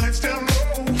 Turn the lights down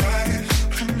low. Ride it.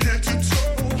 From head to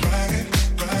toe. Ride it.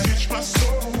 Catch my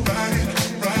soul. Ride it.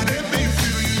 Let me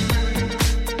feel you.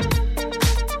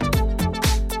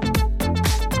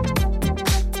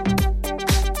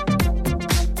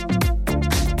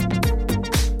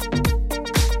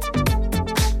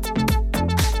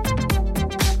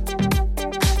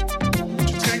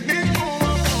 Take me home, I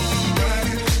wanna ride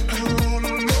it. And roll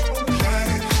alone.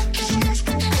 Ride it. Just lose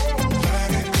control.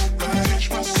 Ride it. Catch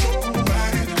my soul.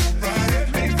 Ride it. Let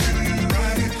me feel you.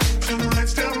 Ride it. Turn the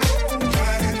lights down low.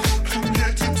 Ride it. From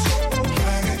head to toe.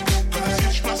 Ride it.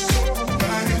 Catch my soul.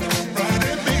 Ride it.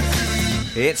 Let me feel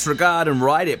you. It's Regard and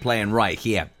Ride It playing right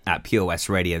here at Pure West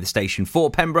Radio, the station for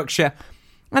Pembrokeshire,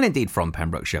 and indeed from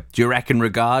Pembrokeshire. Do you reckon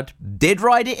Regard did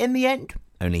ride it in the end?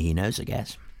 Only he knows, I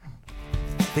guess.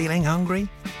 Feeling hungry?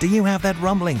 Do you have that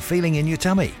rumbling feeling in your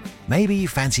tummy? Maybe you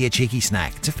fancy a cheeky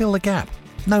snack to fill the gap.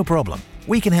 No problem.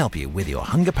 We can help you with your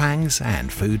hunger pangs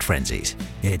and food frenzies.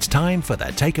 It's time for the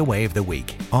takeaway of the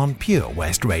week on Pure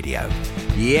West Radio.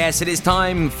 Yes, it is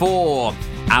time for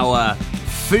our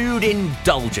food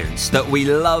indulgence that we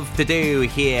love to do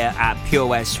here at Pure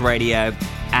West Radio,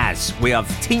 as we have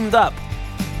teamed up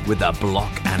with the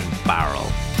Block and Barrel.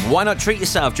 Why not treat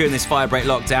yourself during this firebreak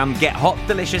lockdown? Get hot,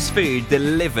 delicious food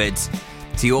delivered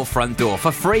to your front door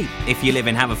for free if you live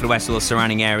in Haverfordwest or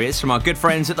surrounding areas from our good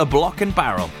friends at the Block and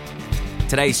Barrel.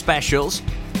 Today's specials: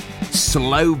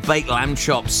 slow baked lamb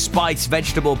chops, spiced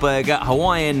vegetable burger,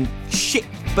 Hawaiian chick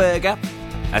burger,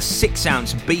 a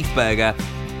 6-ounce beef burger,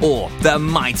 or the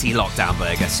mighty lockdown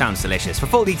burger. Sounds delicious. For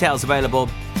full details available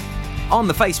on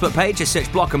the Facebook page, just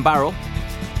search Block and Barrel,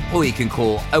 or you can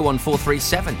call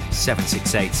 01437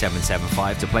 768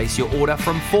 775 to place your order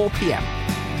from 4 p.m.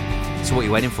 So what are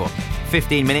you waiting for?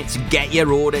 15 minutes, get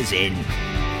your orders in.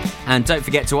 And don't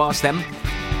forget to ask them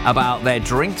about their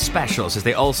drink specials, as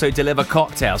they also deliver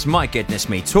cocktails. My goodness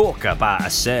me, talk about a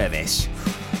service.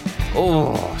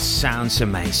 Oh, sounds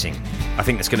amazing. I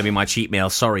think that's going to be my cheat meal.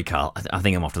 Sorry, Carl. I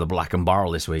think I'm off to the Black and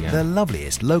Barrel this weekend. The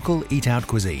loveliest local eat-out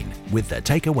cuisine with the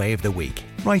takeaway of the week,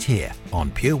 right here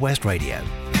on Pure West Radio.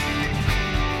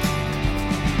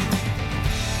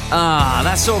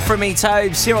 That's all from me,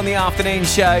 Tobes, here on the afternoon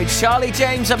show. Charlie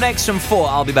James up next from 4.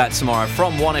 I'll be back tomorrow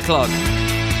from 1 o'clock.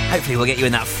 Hopefully we'll get you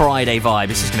in that Friday vibe.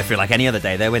 This is going to feel like any other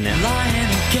day, though, isn't it? Lying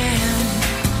again.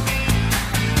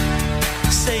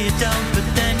 Say you don't, but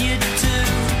then you do.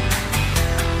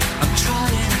 I'm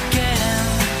trying again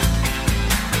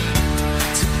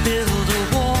to build a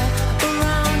wall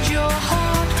around your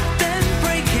heart, then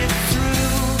break it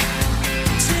through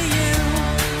to you.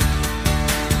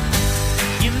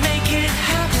 You make it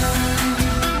happen.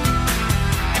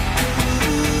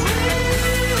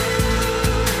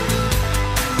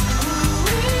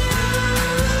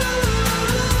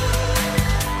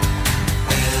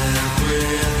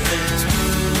 Everything's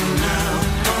blue now.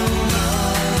 Oh,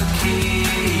 lucky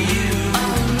you.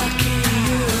 Oh, lucky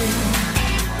you.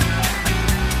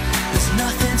 There's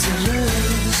nothing to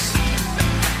lose.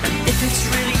 And if it's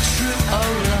really true,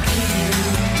 oh, lucky you.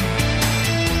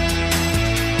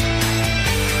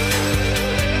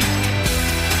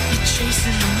 You're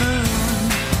chasing the moon,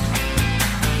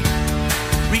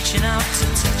 reaching out to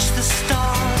touch the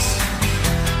stars,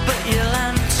 but you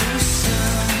land too soon.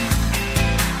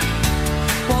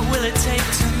 What will it take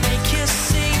to make you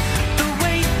see the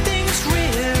way things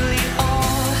really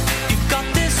are? You've got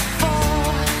this far,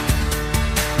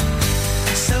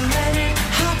 so let it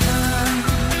happen.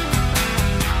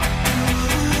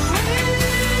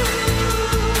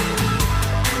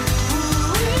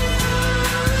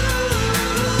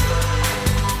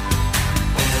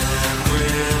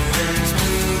 Everything's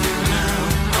blue now.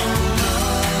 Oh,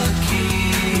 lucky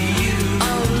you.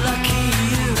 Oh, lucky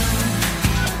you.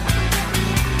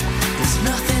 There's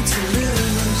nothing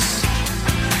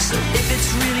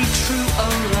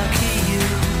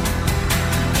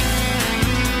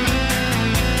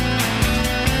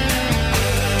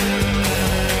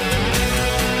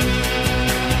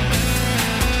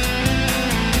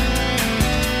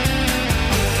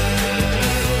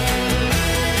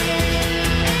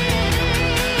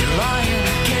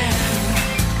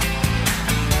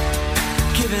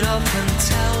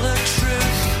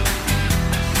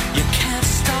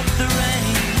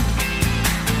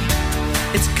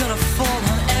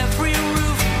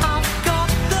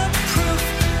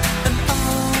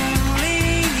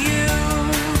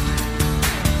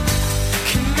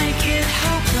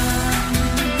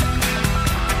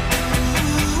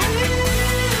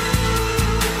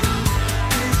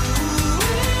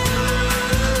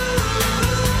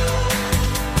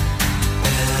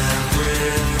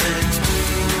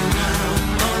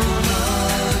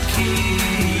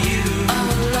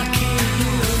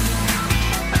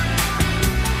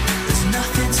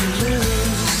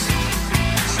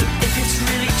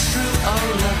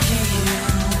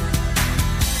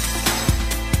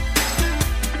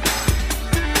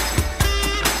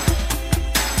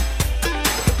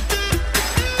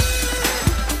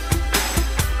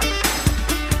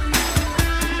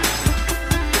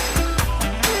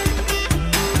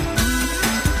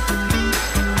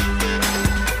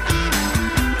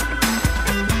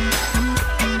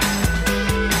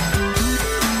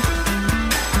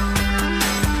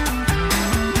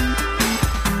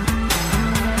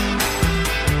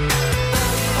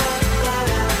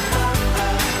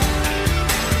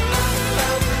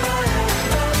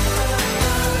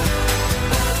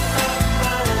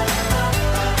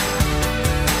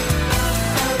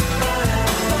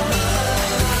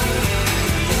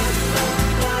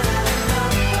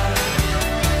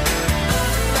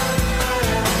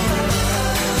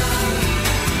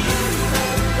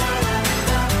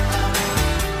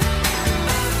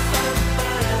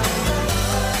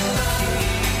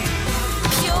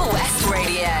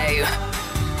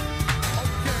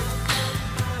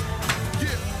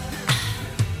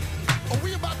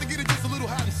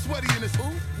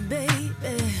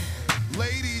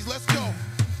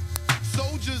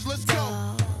bitches, let's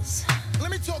go.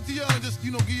 Let me talk to y'all and just,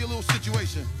 give you a little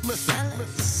situation. Listen.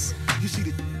 You see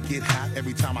the get hot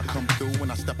every time I come through.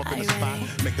 When I step up in the spot,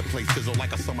 make the place sizzle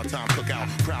like a summertime cookout.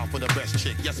 Proud for the best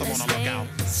chick, yes, I'm on a lookout.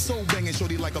 So banging,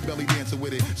 shorty like a belly dancer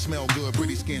with it. Smell good,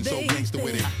 pretty skin, so gangster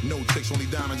with it. No tricks, only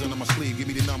diamonds under my sleeve. Give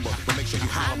me the number, but make sure you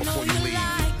holler before you leave.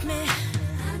 Like me.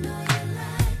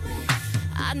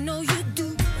 I know you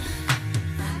do.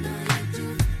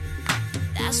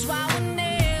 That's why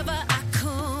whenever I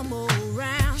come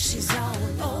around, she's all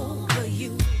over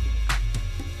you.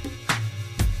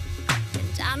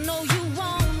 And I know you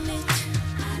want it.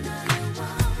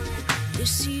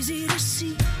 It's easy to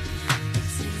see.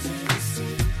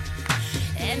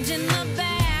 And in the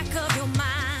back of your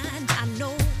mind, I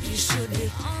know you should be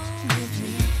on with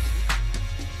me.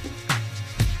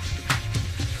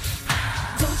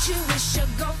 Don't you wish your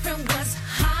girlfriend was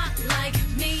hot like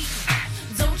me?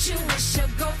 Don't you wish your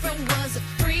girlfriend was a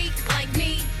freak like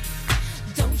me?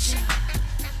 Don't you?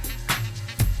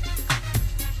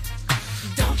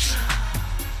 Don't you?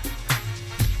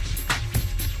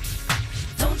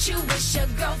 Don't you wish your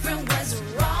girlfriend was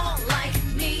raw like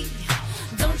me?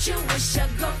 Don't you wish your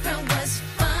girlfriend was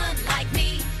fun like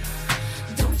me?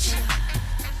 Don't you?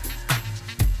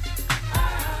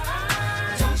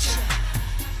 Don't you?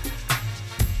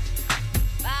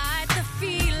 Fight the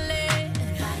feeling.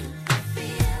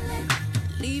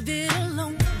 Leave it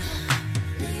alone.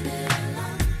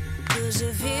 'Cause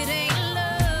if it ain't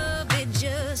love, it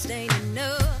just ain't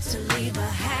enough to leave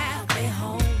a happy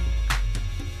home.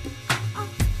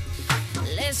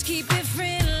 Let's keep it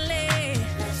friendly.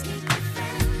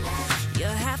 You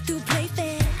have to play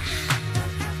fair.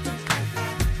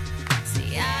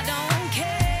 See, I don't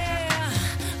care,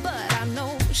 but I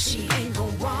know she ain't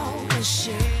gon' wanna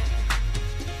share.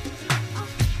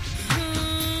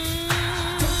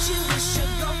 Don't you wish your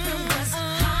girlfriend was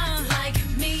hot like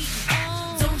me?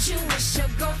 Don't you wish your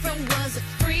girlfriend was a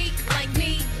freak like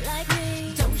me?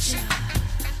 Don't you?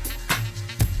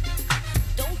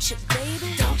 Don't you, baby?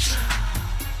 Don't you?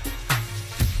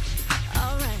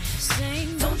 Alright,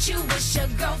 sing. Don't you wish your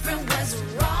girlfriend was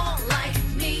raw like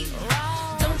me?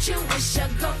 Don't you wish your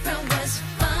girlfriend was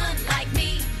fun like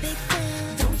me?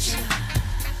 Don't you?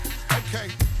 Okay,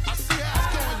 I see how it's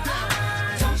going down.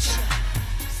 Don't you?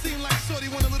 Seem like shorty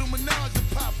want a little menage to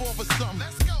pop off or something.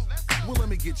 Let's go. Well, let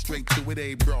me get straight to it.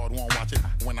 A broad won't watch it.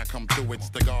 When I come through, it's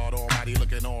the God Almighty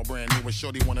looking all brand new. And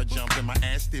shorty wanna jump in my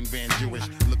Aston Van Jewish.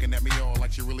 Looking at me all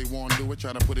like she really wanna do it.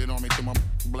 Try to put it on me till my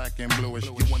black and bluish.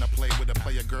 You wanna play with a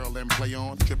player girl and play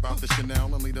on? Trip out the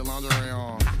Chanel and leave the lingerie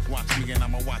on. Watch me and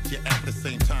I'ma watch you at the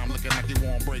same time. Looking like you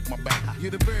won't break my back.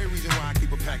 You're the very reason why I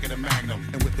keep a pack of the Magnum.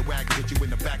 And with the wagon, hit you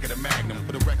in the back of the Magnum.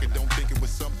 For the record, don't think it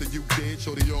was something you did.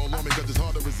 Shorty all on me cause it's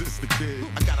hard to resist the kid.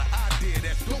 I got an idea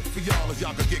that's dope for y'all if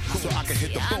y'all could get cool. So I can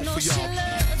hit the I phone know for she y'all.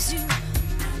 loves you.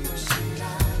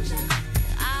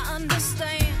 I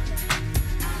understand.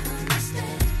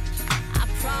 I'd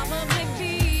probably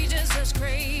be just as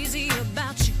crazy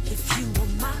about you if you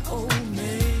were my old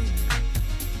man.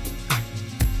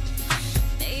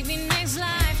 Maybe next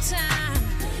lifetime.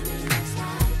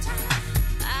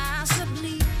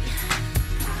 Possibly.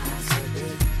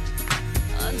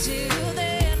 Until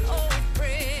then, old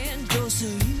friend, you're so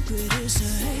you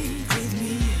criticize with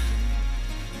me.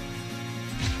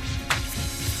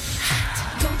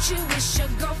 Don't you wish your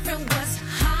girlfriend was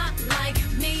hot like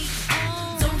me?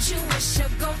 Don't you wish your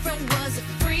girlfriend was a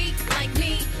freak like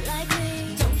me?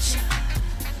 Don't you?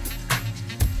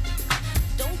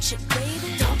 Don't you,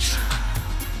 baby? Don't you?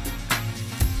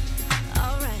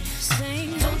 Alright,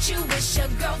 sing. Don't you wish your